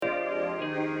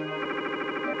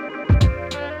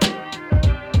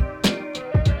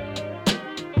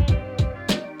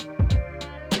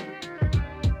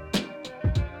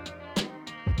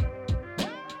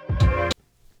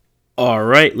All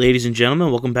right, ladies and gentlemen,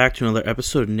 welcome back to another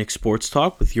episode of Nick Sports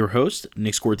Talk with your host,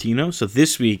 Nick Scortino. So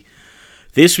this week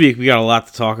we got a lot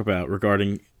to talk about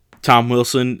regarding Tom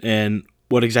Wilson and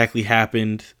what exactly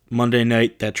happened Monday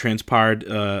night that transpired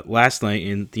last night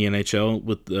in the NHL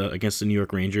with against the New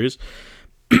York Rangers.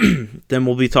 Then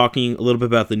we'll be talking a little bit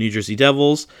about the New Jersey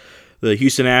Devils, the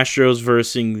Houston Astros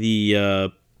versus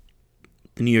the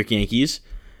New York Yankees.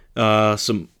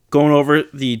 Some going over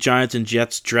the Giants and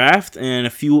Jets draft, and a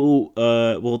few.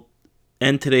 We'll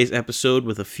end today's episode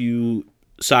with a few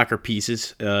soccer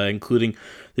pieces, including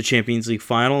the Champions League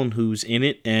final and who's in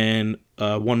it, and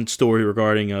one story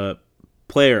regarding a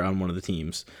player on one of the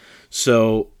teams.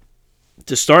 So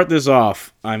to start this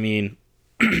off,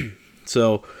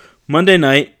 so Monday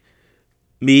night,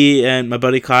 me and my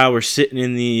buddy Kyle were sitting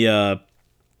in the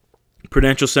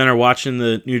Prudential Center watching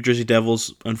the New Jersey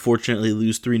Devils unfortunately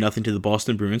lose 3-0 to the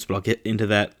Boston Bruins, but I'll get into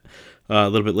that a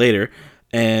little bit later.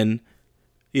 And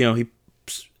we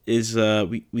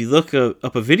look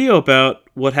up a video about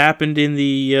what happened in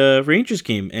the Rangers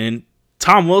game, and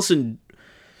Tom Wilson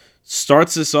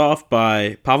starts this off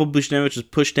by Pavel Buchnevich is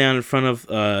pushed down in front of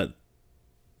the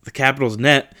Capitals'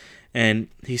 net, and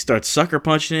he starts sucker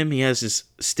punching him. He has his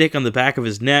stick on the back of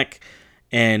his neck,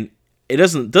 and it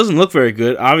doesn't look very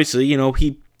good. Obviously,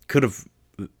 he could have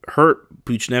hurt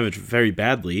Buchnevich very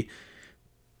badly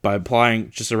by applying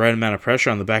just the right amount of pressure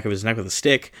on the back of his neck with a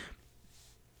stick.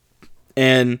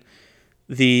 And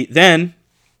then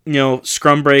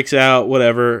scrum breaks out,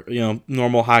 whatever,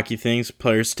 normal hockey things,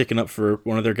 players sticking up for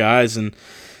one of their guys, and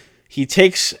he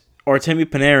takes Artemi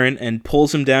Panarin and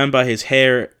pulls him down by his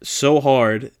hair so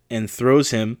hard and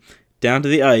throws him down to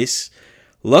the ice.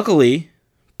 Luckily,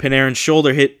 Panarin's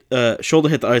shoulder hit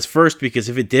the ice first, because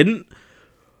if it didn't,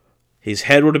 his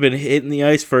head would have been hitting the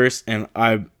ice first, and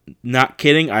I'm not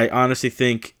kidding. I honestly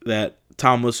think that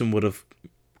Tom Wilson would have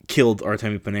killed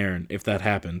Artemi Panarin if that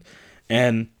happened.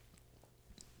 And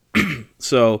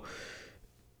so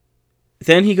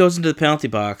then he goes into the penalty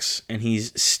box, and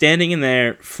he's standing in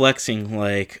there flexing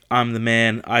like, I'm the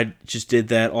man, I just did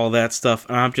that, all that stuff,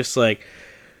 and I'm just like,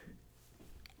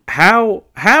 How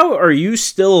are you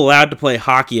still allowed to play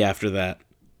hockey after that?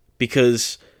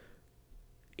 Because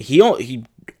he ended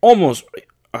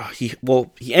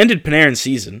Panarin's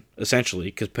season essentially,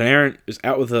 because Panarin is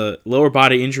out with a lower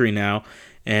body injury now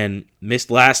and missed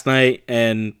last night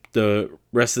and the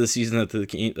rest of the season at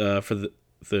the for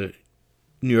the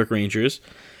New York Rangers.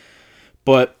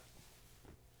 But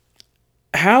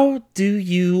how do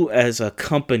you, as a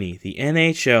company, the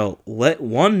NHL, let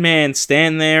one man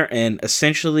stand there and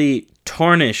essentially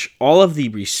tarnish all of the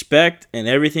respect and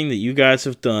everything that you guys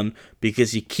have done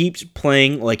because he keeps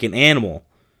playing like an animal?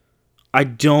 I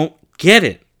don't get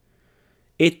it.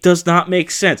 It does not make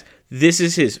sense.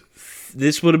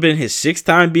 This would have been his sixth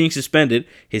time being suspended,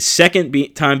 his second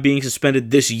time being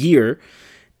suspended this year,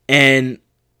 and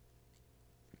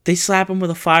they slap him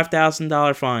with a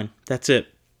 $5,000 fine. That's it.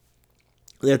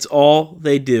 That's all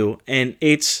they do, and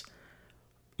it's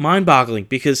mind-boggling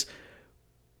because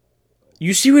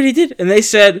you see what he did, and they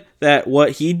said that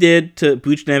what he did to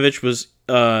Buchnevich was,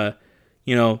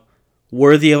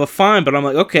 worthy of a fine. But I'm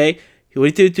like, okay, what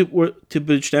he did to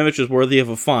Buchnevich was worthy of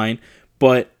a fine,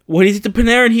 but what he did to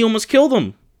Panarin, he almost killed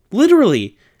him,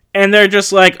 literally. And they're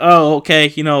just like, oh, okay,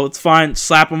 it's fine.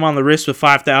 Slap him on the wrist with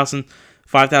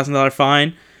 $5,000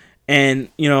 fine, and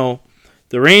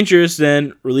the Rangers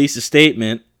then released a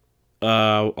statement.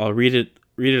 I'll read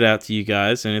it out to you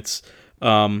guys, and it's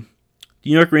the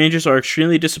New York Rangers are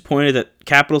extremely disappointed that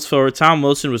Capitals forward Tom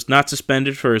Wilson was not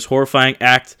suspended for his horrifying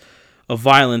act of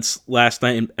violence last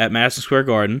night at Madison Square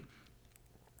Garden.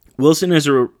 Wilson is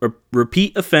a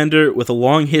repeat offender with a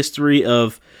long history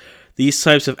of these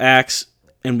types of acts,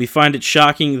 and we find it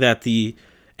shocking that the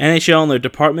NHL and their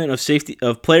Department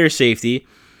of Player Safety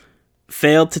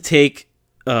failed to take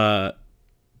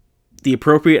the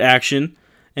appropriate action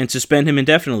and suspend him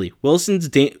indefinitely. Wilson's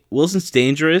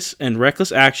dangerous and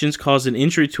reckless actions caused an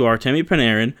injury to Artemi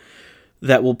Panarin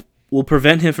that will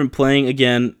prevent him from playing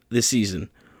again this season.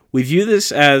 We view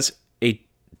this as a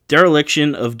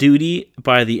dereliction of duty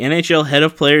by the NHL head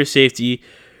of player safety,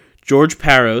 George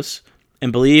Parros,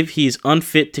 and believe he's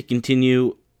unfit to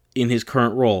continue in his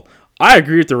current role. I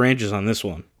agree with the Rangers on this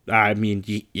one. I mean,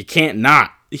 you can't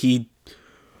not.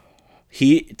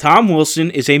 Tom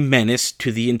Wilson is a menace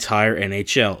to the entire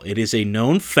NHL. It is a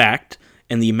known fact,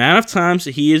 and the amount of times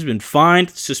that he has been fined,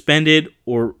 suspended,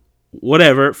 or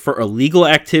whatever for illegal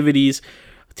activities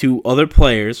to other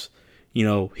players,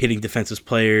 hitting defensive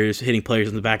players, hitting players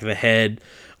in the back of the head,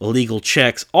 illegal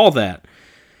checks, all that.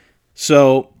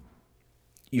 So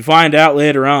you find out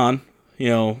later on,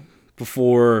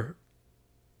 before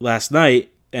last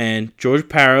night, and George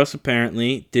Parros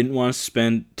apparently didn't want to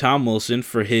suspend Tom Wilson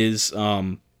for his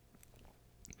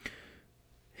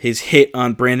hit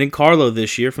on Brandon Carlo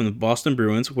this year from the Boston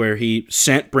Bruins, where he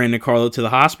sent Brandon Carlo to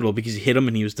the hospital because he hit him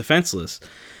and he was defenseless.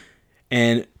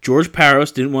 And George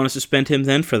Parros didn't want to suspend him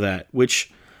then for that,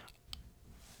 which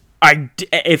I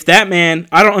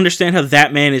don't understand how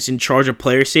that man is in charge of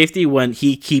player safety when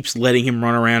he keeps letting him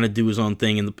run around and do his own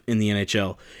thing in the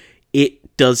NHL.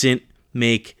 It doesn't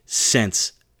make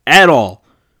sense at all.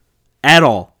 At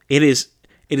all. It is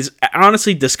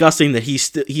honestly disgusting that he's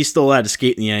still allowed to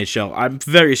skate in the NHL. I'm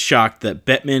very shocked that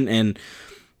Bettman and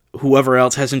whoever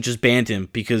else hasn't just banned him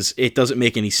because it doesn't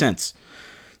make any sense.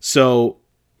 So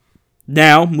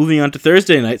now, moving on to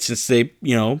Thursday night, since the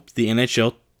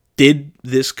NHL did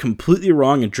this completely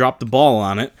wrong and dropped the ball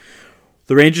on it,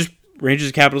 the Rangers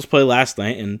and Capitals played last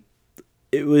night, and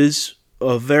it was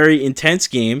a very intense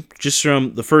game just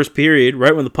from the first period.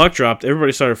 Right when the puck dropped,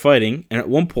 everybody started fighting, and at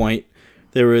one point,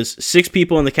 there was 6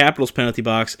 people in the Capitals penalty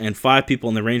box and 5 people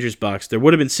in the Rangers box. There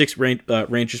would have been 6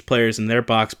 Rangers players in their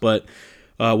box, but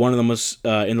one of them was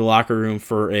in the locker room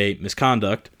for a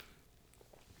misconduct.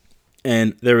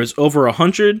 And there was over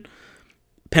 100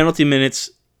 penalty minutes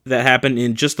that happened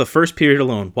in just the first period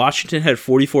alone. Washington had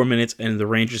 44 minutes and the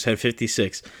Rangers had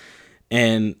 56.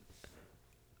 And,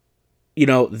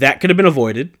 that could have been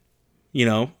avoided.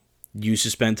 You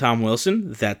suspend Tom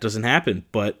Wilson, that doesn't happen.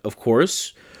 But, of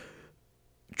course,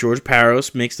 George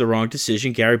Parros makes the wrong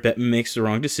decision, Gary Bettman makes the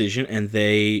wrong decision, and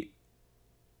they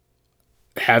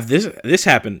have this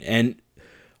happen. And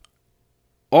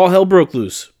all hell broke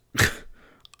loose.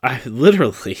 I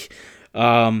literally.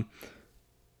 Then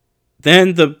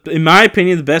in my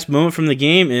opinion, the best moment from the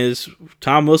game is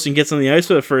Tom Wilson gets on the ice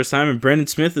for the first time, and Brendan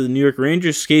Smith of the New York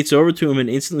Rangers skates over to him and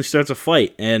instantly starts a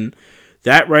fight. And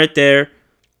that right there,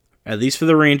 at least for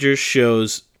the Rangers,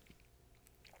 shows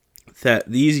that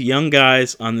these young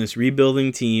guys on this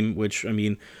rebuilding team, which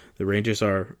the Rangers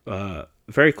are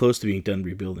very close to being done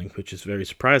rebuilding, which is very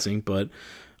surprising, but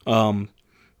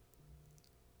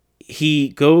he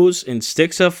goes and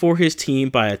sticks up for his team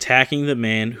by attacking the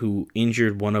man who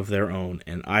injured one of their own.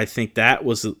 And I think that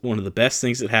was one of the best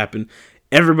things that happened.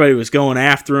 Everybody was going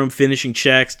after him, finishing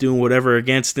checks, doing whatever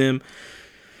against him,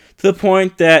 to the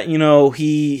point that,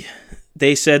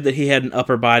 they said that he had an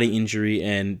upper body injury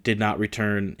and did not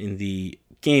return in the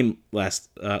game last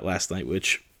night,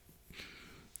 which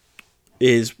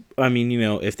is,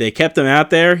 if they kept him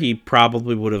out there, he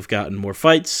probably would have gotten more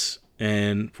fights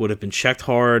and would have been checked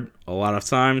hard a lot of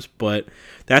times, but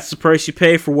that's the price you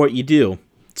pay for what you do.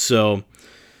 So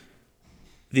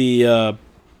so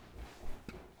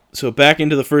back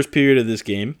into the first period of this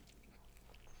game.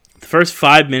 The first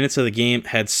 5 minutes of the game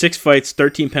had 6 fights,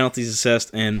 13 penalties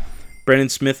assessed, and Brendan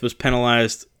Smith was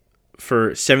penalized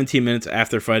for 17 minutes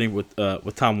after fighting with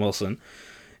Tom Wilson.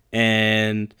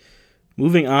 And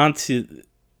moving on to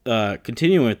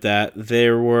continuing with that,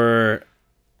 there were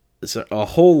a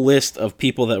whole list of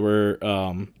people that were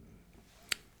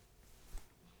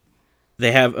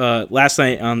they have last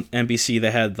night on NBC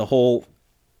they had the whole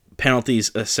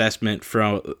penalties assessment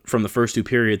from the first 2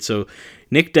 periods. So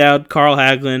Nick Dowd, Carl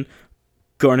Hagelin,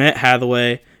 Garnett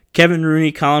Hathaway, Kevin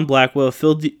Rooney, Colin Blackwell,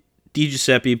 Phil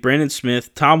DiGiuseppe, Brandon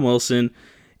Smith, Tom Wilson,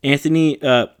 Anthony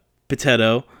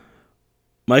Pitetto,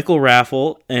 Michael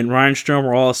Raffle, and Ryan Strome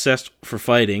were all assessed for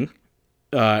fighting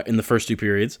in the first 2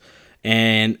 periods.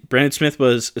 And Brandon Smith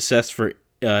was assessed for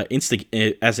as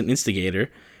an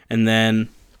instigator. And then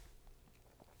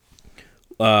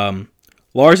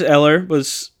Lars Eller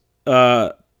was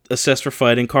assessed for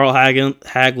fighting. Carl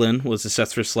Hagelin was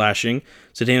assessed for slashing.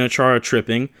 Zdeno Chara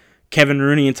tripping. Kevin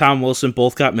Rooney and Tom Wilson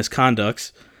both got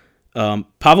misconducts.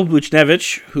 Pavel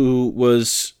Buchnevich,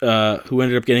 who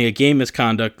ended up getting a game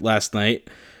misconduct last night,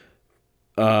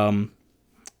 and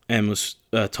was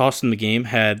tossed in the game,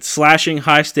 had slashing,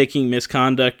 high-staking,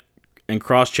 misconduct, and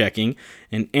cross-checking.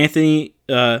 And Anthony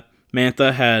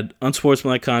Mantha had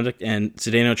unsportsmanlike conduct, and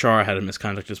Zdeno Chara had a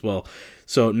misconduct as well.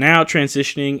 So now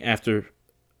transitioning after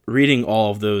reading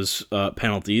all of those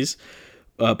penalties,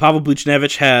 Pavel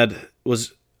Buchnevich had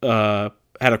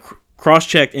a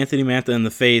cross-checked Anthony Mantha in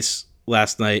the face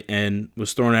last night and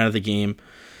was thrown out of the game.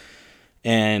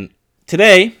 And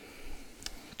today,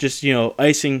 just,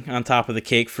 icing on top of the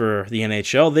cake for the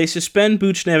NHL, they suspend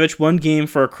Buchnevich 1 game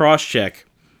for a cross-check,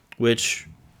 which,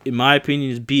 in my opinion,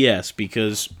 is BS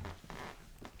because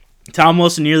Tom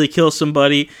Wilson nearly kills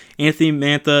somebody, Anthony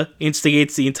Mantha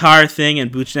instigates the entire thing,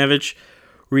 and Buchnevich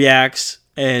reacts.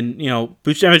 And,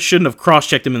 Buchnevich shouldn't have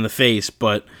cross-checked him in the face,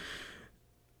 but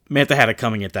Mantha had it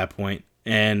coming at that point.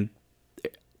 And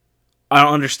I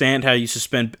don't understand how you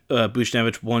suspend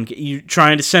Buchnevich you're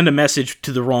trying to send a message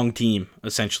to the wrong team,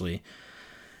 essentially.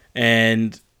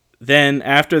 And then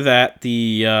after that,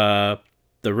 the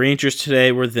Rangers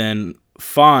today were then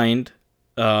fined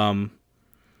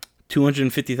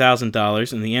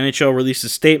 $250,000, and the NHL released a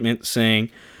statement saying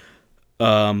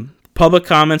public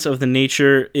comments of the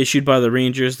nature issued by the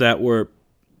Rangers that were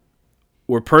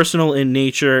personal in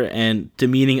nature and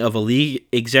demeaning of a league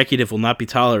executive will not be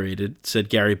tolerated, said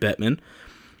Gary Bettman.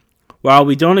 While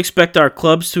we don't expect our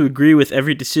clubs to agree with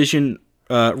every decision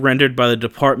rendered by the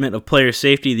Department of Player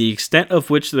Safety, the extent of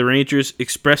which the Rangers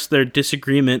expressed their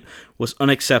disagreement was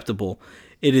unacceptable.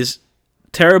 It is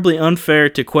terribly unfair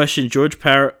to question George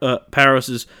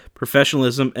Parros'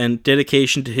 professionalism and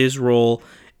dedication to his role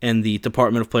and the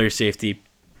Department of Player Safety.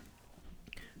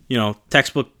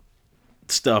 Textbook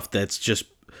stuff that's just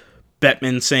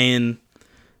Bettman saying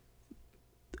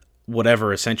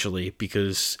whatever, essentially,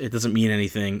 because it doesn't mean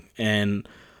anything. And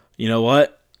you know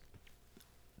what?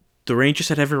 The Rangers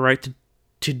had every right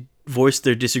to voice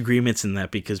their disagreements in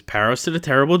that, because Parros did a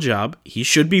terrible job. He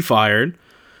should be fired,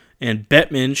 and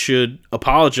Bettman should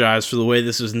apologize for the way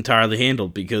this was entirely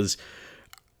handled, because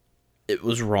it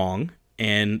was wrong,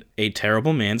 and a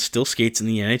terrible man still skates in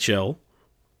the NHL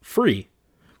free,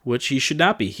 which he should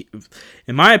not be.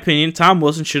 In my opinion, Tom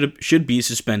Wilson should be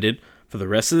suspended for the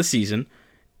rest of the season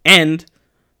and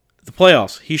the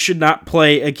playoffs. He should not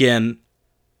play again,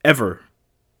 ever.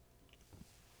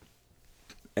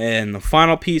 And the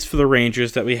final piece for the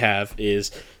Rangers that we have is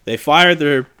they fired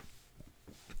their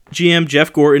GM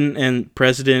Jeff Gorton and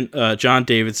President John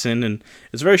Davidson, and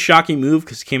it's a very shocking move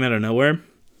because it came out of nowhere.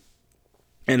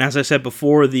 And as I said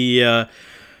before, the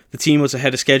team was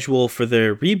ahead of schedule for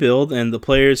their rebuild, and the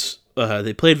players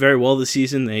they played very well this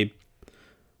season. The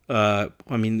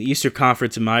Eastern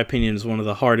Conference, in my opinion, is one of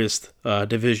the hardest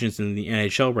divisions in the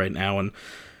NHL right now, and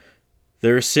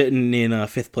they're sitting in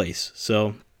fifth place,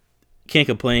 so can't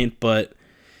complain. But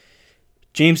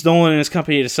James Dolan and his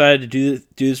company decided to do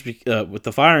this with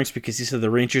the firings because he said the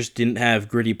Rangers didn't have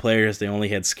gritty players; they only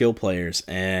had skill players.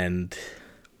 And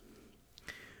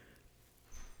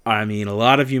I mean, a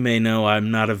lot of you may know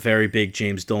I'm not a very big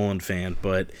James Dolan fan,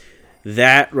 but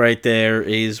that right there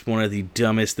is one of the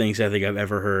dumbest things I think I've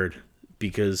ever heard,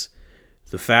 because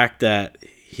the fact that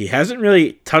he hasn't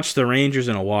really touched the Rangers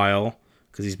in a while,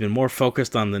 because he's been more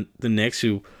focused on the Knicks,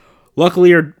 who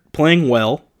luckily are playing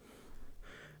well,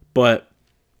 but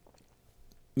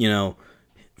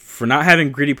for not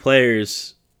having gritty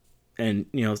players and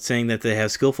saying that they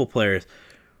have skillful players,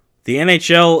 the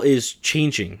NHL is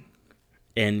changing.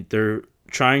 And they're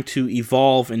trying to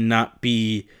evolve and not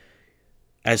be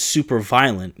as super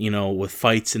violent, with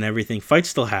fights and everything. Fights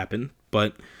still happen,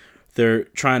 but they're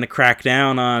trying to crack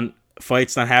down on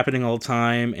fights not happening all the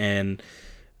time and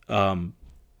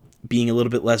being a little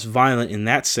bit less violent in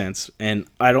that sense. And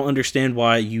I don't understand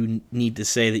why you need to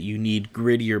say that you need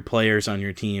grittier players on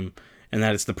your team and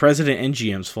that it's the president and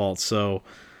GM's fault. So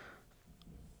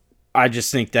I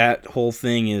just think that whole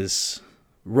thing is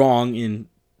wrong in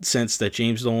sense that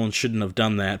James Dolan shouldn't have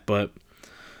done that, but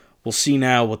we'll see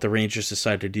now what the Rangers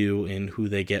decide to do and who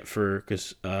they get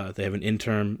because they have an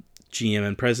interim GM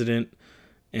and president,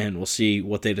 and we'll see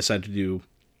what they decide to do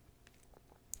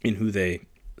and who they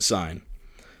sign.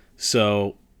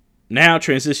 So now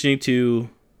transitioning to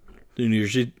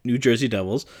the New Jersey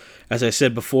Devils. As I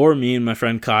said before, me and my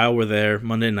friend Kyle were there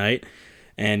Monday night,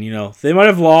 and they might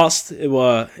have lost. It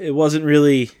wasn't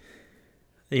really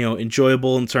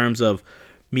enjoyable in terms of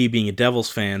me being a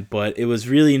Devils fan, but it was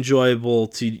really enjoyable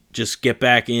to just get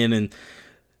back in and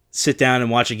sit down and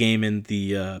watch a game in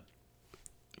the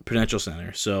Prudential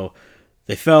Center. So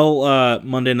they fell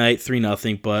Monday night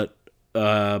 3-0, but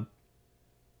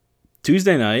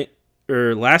Tuesday night,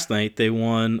 or last night, they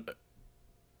won.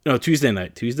 No, Tuesday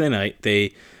night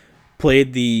they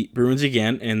played the Bruins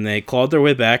again, and they clawed their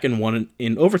way back and won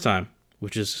in overtime,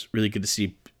 which is really good to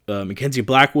see. Mackenzie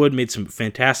Blackwood made some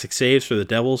fantastic saves for the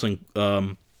Devils, and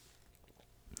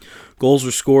goals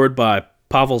were scored by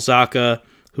Pavel Zacha,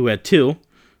 who had 2,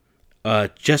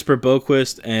 Jesper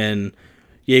Boquist, and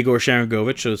Yegor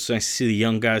Sharangovich. So it's nice to see the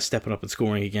young guys stepping up and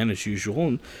scoring again as usual.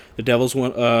 And the Devils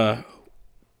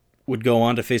would go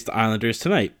on to face the Islanders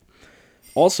tonight.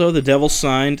 Also, the Devils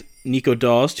signed Nico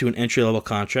Daws to an entry-level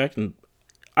contract, and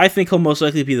I think he'll most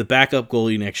likely be the backup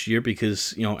goalie next year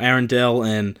because Aaron Dell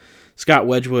and Scott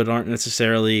Wedgwood aren't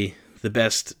necessarily the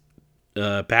best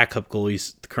backup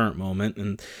goalies at the current moment,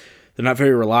 and they're not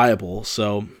very reliable.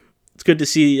 So it's good to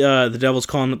see the Devils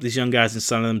calling up these young guys and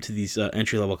signing them to these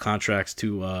entry-level contracts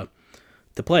to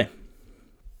play.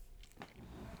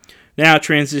 Now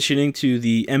transitioning to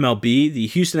the MLB, the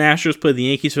Houston Astros played the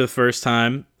Yankees for the first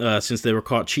time since they were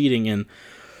caught cheating, and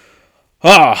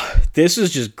this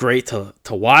was just great to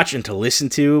watch and to listen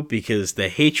to because the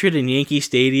hatred in Yankee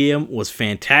Stadium was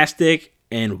fantastic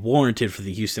and warranted for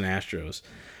the Houston Astros.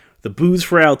 The boos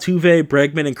for Altuve,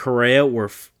 Bregman, and Correa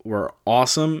were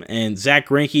awesome, and Zach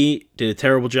Greinke did a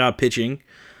terrible job pitching.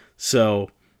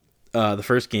 So, the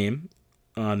first game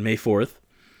on May 4th,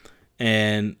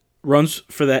 and runs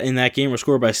for that in that game were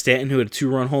scored by Stanton, who had a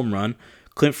 2-run home run.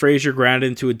 Clint Frazier grounded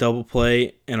into a double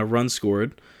play and a run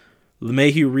scored.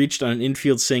 LeMahieu reached on an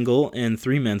infield single, and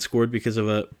 3 men scored because of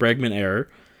a Bregman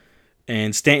error.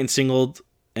 And Stanton singled,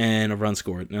 and a run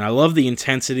scored. And I love the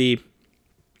intensity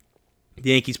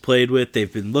the Yankees played with.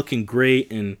 They've been looking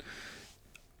great, and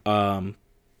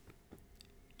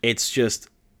it's just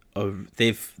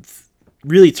they've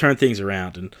really turned things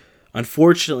around. And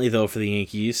unfortunately, though, for the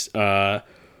Yankees,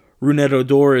 Rougned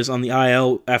Odor is on the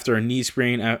IL after a knee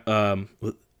sprain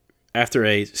after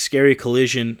a scary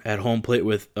collision at home plate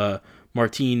with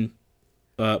Martin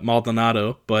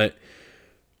Maldonado. But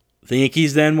the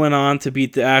Yankees then went on to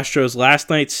beat the Astros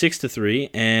last night 6-3,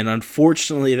 and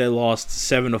unfortunately they lost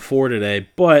 7-4 today.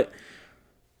 But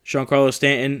Giancarlo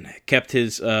Stanton kept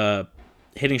his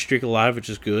hitting streak alive, which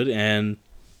is good, and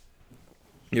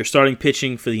their starting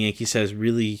pitching for the Yankees has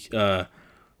really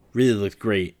looked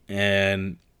great,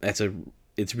 and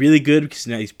it's really good because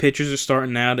now these pitchers are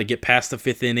starting now to get past the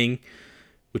 5th inning,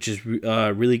 which is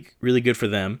really good for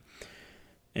them.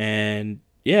 And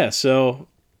yeah, so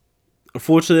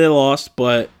unfortunately they lost,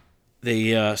 but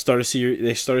they start a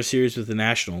series with the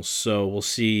Nationals, so we'll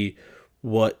see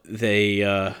what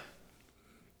how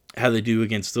they do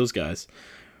against those guys.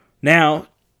 Now,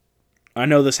 I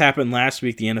know this happened last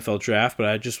week, the NFL draft, but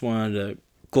I just wanted to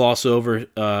gloss over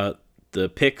the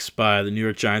picks by the New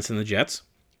York Giants and the Jets.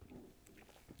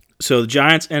 So the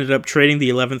Giants ended up trading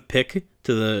the 11th pick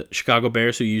to the Chicago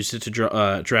Bears, who used it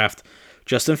to draft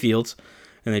Justin Fields,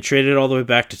 and they traded it all the way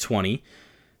back to 20.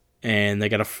 And they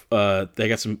got a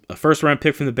first round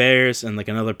pick from the Bears and like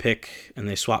another pick, and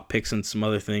they swapped picks and some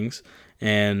other things.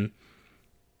 And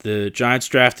the Giants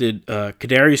drafted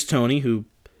Kadarius Toney, who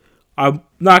I'm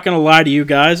not gonna lie to you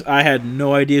guys, I had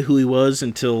no idea who he was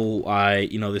until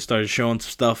they started showing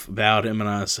some stuff about him, and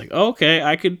I was like, oh, okay,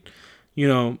 I could,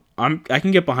 I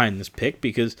can get behind this pick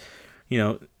because,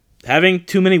 having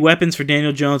too many weapons for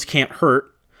Daniel Jones can't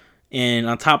hurt, and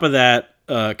on top of that,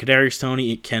 Kadarius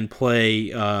Toney can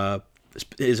play,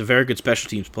 is a very good special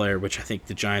teams player, which I think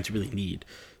the Giants really need.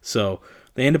 So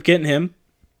they end up getting him.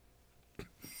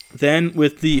 Then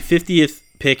with the 50th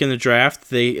pick in the draft,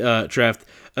 they draft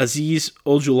Azeez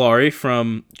Ojulari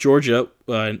from Georgia,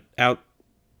 out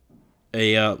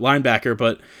a linebacker,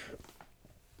 but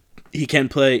he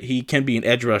can be an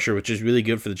edge rusher, which is really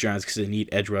good for the Giants because they need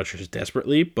edge rushers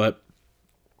desperately. But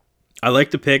I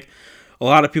like the pick. A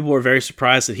lot of people were very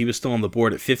surprised that he was still on the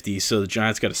board at 50, so the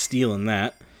Giants got a steal in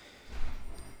that.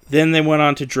 Then they went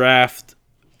on to draft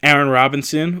Aaron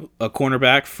Robinson, a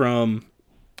cornerback from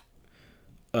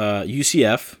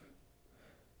UCF.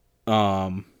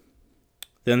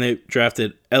 Then they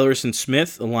drafted Ellerson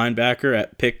Smith, a linebacker,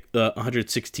 at pick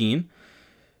 116.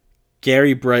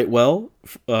 Gary Brightwell,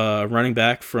 running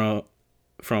back from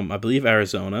I believe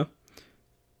Arizona,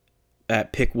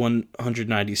 at pick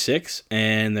 196.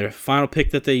 And their final pick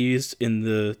that they used in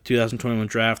the 2021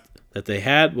 draft that they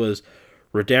had was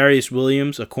Rodarius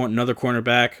Williams, another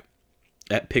cornerback,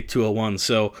 at pick 201.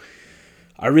 So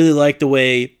I really like the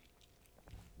way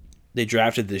they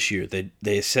drafted this year.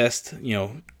 They assessed,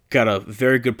 got a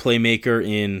very good playmaker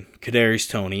in Kadarius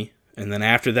Toney, and then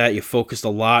after that you focused a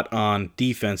lot on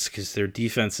defense because their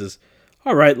defense is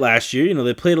all right last year.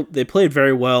 They played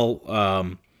very well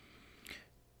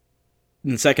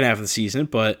in the second half of the season,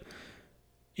 but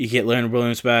you get Leonard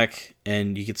Williams back,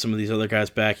 and you get some of these other guys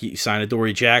back. You sign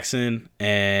Adoree Jackson,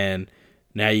 and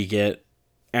now you get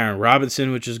Aaron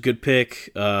Robinson, which is a good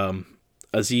pick.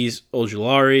 Azeez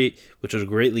Ojulari, which will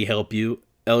greatly help you.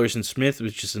 Ellerson Smith,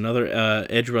 which is another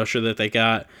edge rusher that they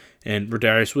got. And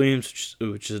Rodarius Williams,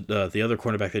 which is the other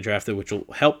cornerback they drafted, which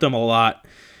will help them a lot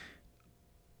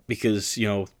because,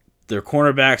 their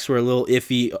cornerbacks were a little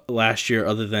iffy last year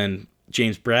other than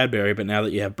James Bradbury. But now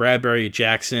that you have Bradbury,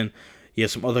 Jackson, you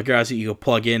have some other guys that you can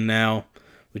plug in now,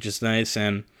 which is nice.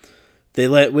 And they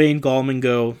let Wayne Gallman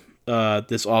go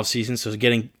this offseason, so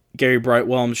getting Gary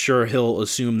Brightwell, I'm sure he'll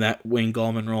assume that Wayne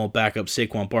Gallman role, back up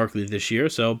Saquon Barkley this year.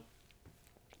 So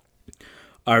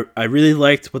I really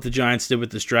liked what the Giants did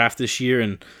with this draft this year,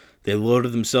 and they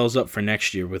loaded themselves up for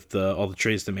next year with all the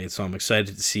trades they made. So I'm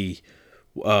excited to see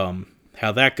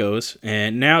how that goes.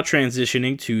 And now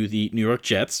transitioning to the New York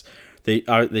Jets. They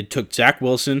took Zach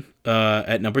Wilson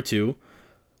at number 2,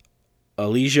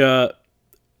 Elijah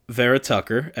Vera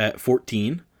Tucker at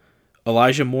 14,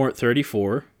 Elijah Moore at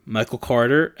 34, Michael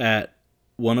Carter at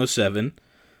 107.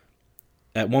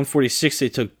 At 146, they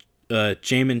took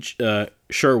Jamin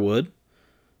Sherwood.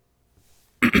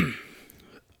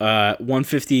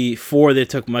 154, they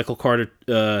took Michael Carter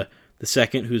the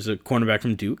second, who's a cornerback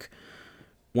from Duke.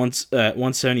 Once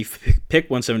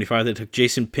 175, they took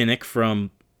Jason Pinnock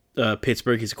from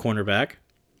Pittsburgh. He's a cornerback.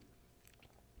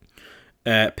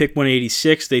 At pick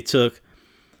 186, they took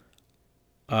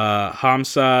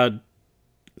Hamza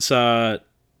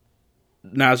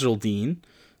Nasruddin,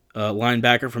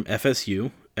 linebacker from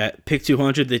FSU. At pick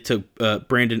 200, they took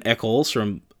Brandon Echols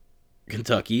from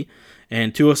Kentucky.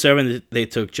 And 207, they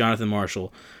took Jonathan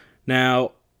Marshall.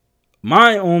 Now,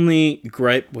 my only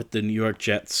gripe with the New York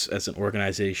Jets as an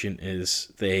organization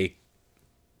is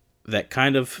that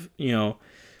kind of,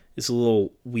 is a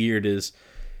little weird, is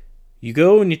you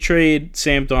go and you trade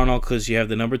Sam Darnold because you have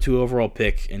the number 2 overall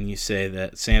pick, and you say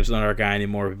that Sam's not our guy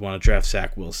anymore, we want to draft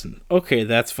Zach Wilson. Okay,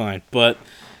 that's fine. But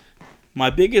my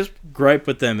biggest gripe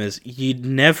with them is you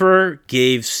never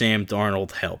gave Sam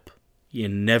Darnold help. You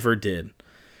never did.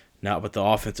 Not with the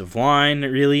offensive line,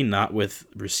 really. Not with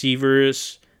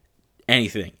receivers.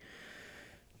 Anything.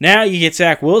 Now you get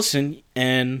Zach Wilson,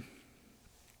 and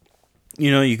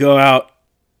you go out,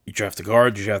 you draft a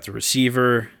guard, you draft a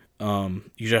receiver,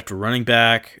 you draft a running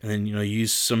back, and then you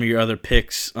use some of your other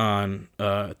picks on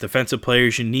defensive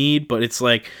players you need. But it's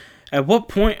like, at what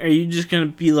point are you just gonna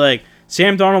be like,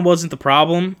 Sam Darnold wasn't the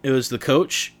problem, it was the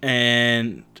coach,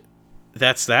 and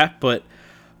that's that. But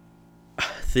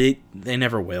they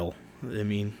never will. I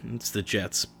mean, it's the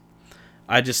Jets.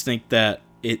 I just think that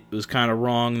it was kind of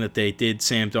wrong that they did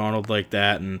Sam Darnold like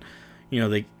that, and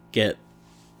they get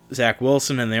Zach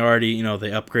Wilson, and they already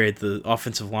they upgrade the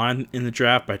offensive line in the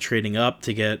draft by trading up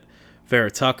to get Vera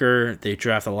Tucker. They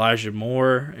draft Elijah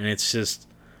Moore, and it's just,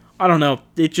 I don't know,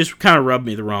 it just kind of rubbed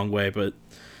me the wrong way. But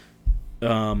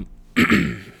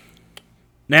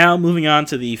now moving on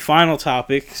to the final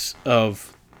topics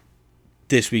of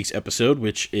this week's episode,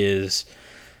 which is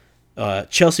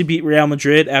Chelsea beat Real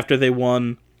Madrid after they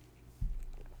won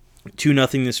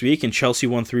 2-0 this week, and Chelsea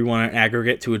won 3-1 in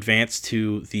aggregate to advance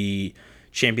to the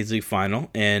Champions League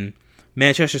final. And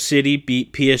Manchester City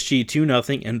beat PSG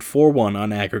 2-0 and 4-1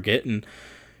 on aggregate. And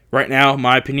right now, in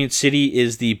my opinion, City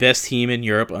is the best team in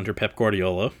Europe under Pep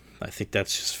Guardiola. I think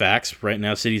that's just facts. Right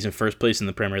now, City's in first place in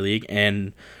the Premier League,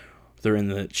 and they're in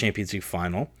the Champions League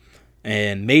final.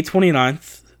 And May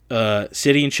 29th,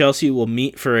 City and Chelsea will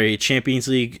meet for a Champions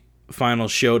League final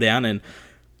showdown, and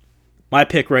my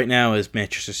pick right now is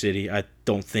Manchester City. I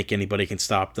don't think anybody can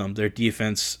stop them. Their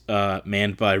defense,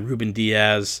 manned by Ruben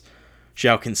Diaz,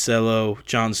 João Cancelo,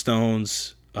 John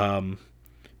Stones, Benjamin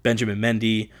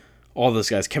Mendy, all those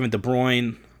guys, Kevin De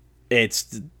Bruyne.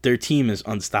 Their team is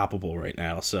unstoppable right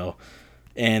now. So,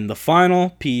 and the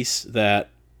final piece that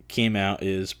came out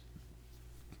is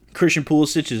Christian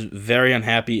Pulisic is very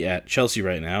unhappy at Chelsea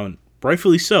right now, and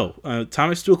rightfully so.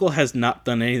 Thomas Tuchel has not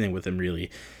done anything with him, really.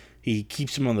 He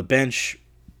keeps him on the bench,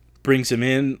 brings him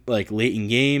in like late in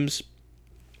games,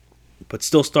 but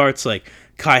still starts like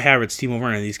Kai Havertz, Timo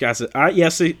Werner, these guys.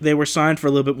 Yes, they were signed for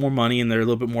a little bit more money, and they're a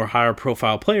little bit more higher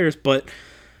profile players, but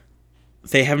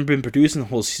they haven't been producing the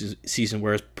whole season,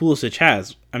 whereas Pulisic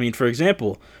has. I mean, for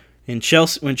example, when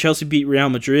Chelsea beat Real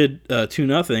Madrid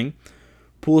 2-0,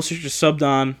 Pulisic just subbed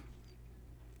on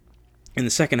in the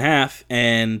second half,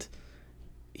 and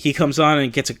he comes on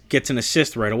and gets an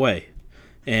assist right away.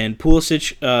 And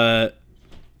Pulisic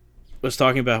was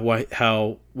talking about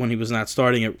how when he was not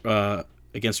starting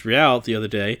against Real the other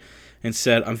day, and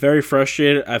said, "I'm very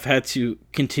frustrated. I've had to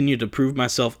continue to prove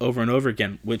myself over and over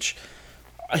again," which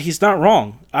he's not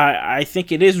wrong. I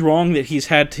think it is wrong that he's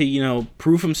had to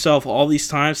prove himself all these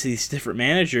times to these different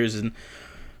managers, and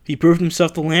he proved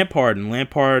himself to Lampard, and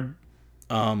Lampard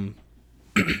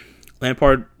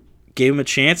gave him a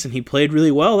chance, and he played really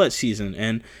well that season.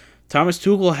 And Thomas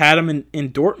Tuchel had him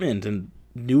in Dortmund and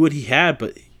knew what he had,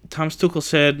 but Thomas Tuchel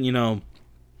said,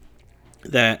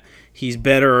 that he's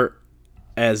better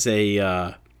as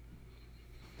a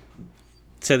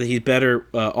said that he's better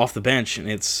off the bench, and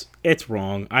it's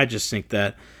wrong. I just think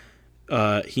that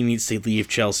he needs to leave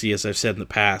Chelsea, as I've said in the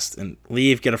past, and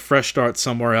leave, get a fresh start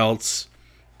somewhere else,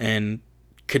 and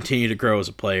continue to grow as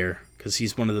a player, because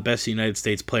he's one of the best United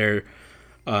States players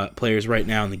right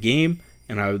now in the game,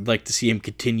 and I would like to see him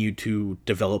continue to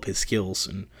develop his skills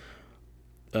and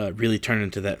really turn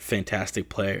into that fantastic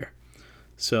player.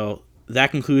 So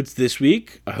that concludes this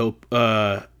week. I hope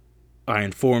I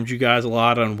informed you guys a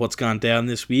lot on what's gone down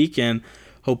this week, and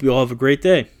Hope you all have a great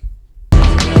day.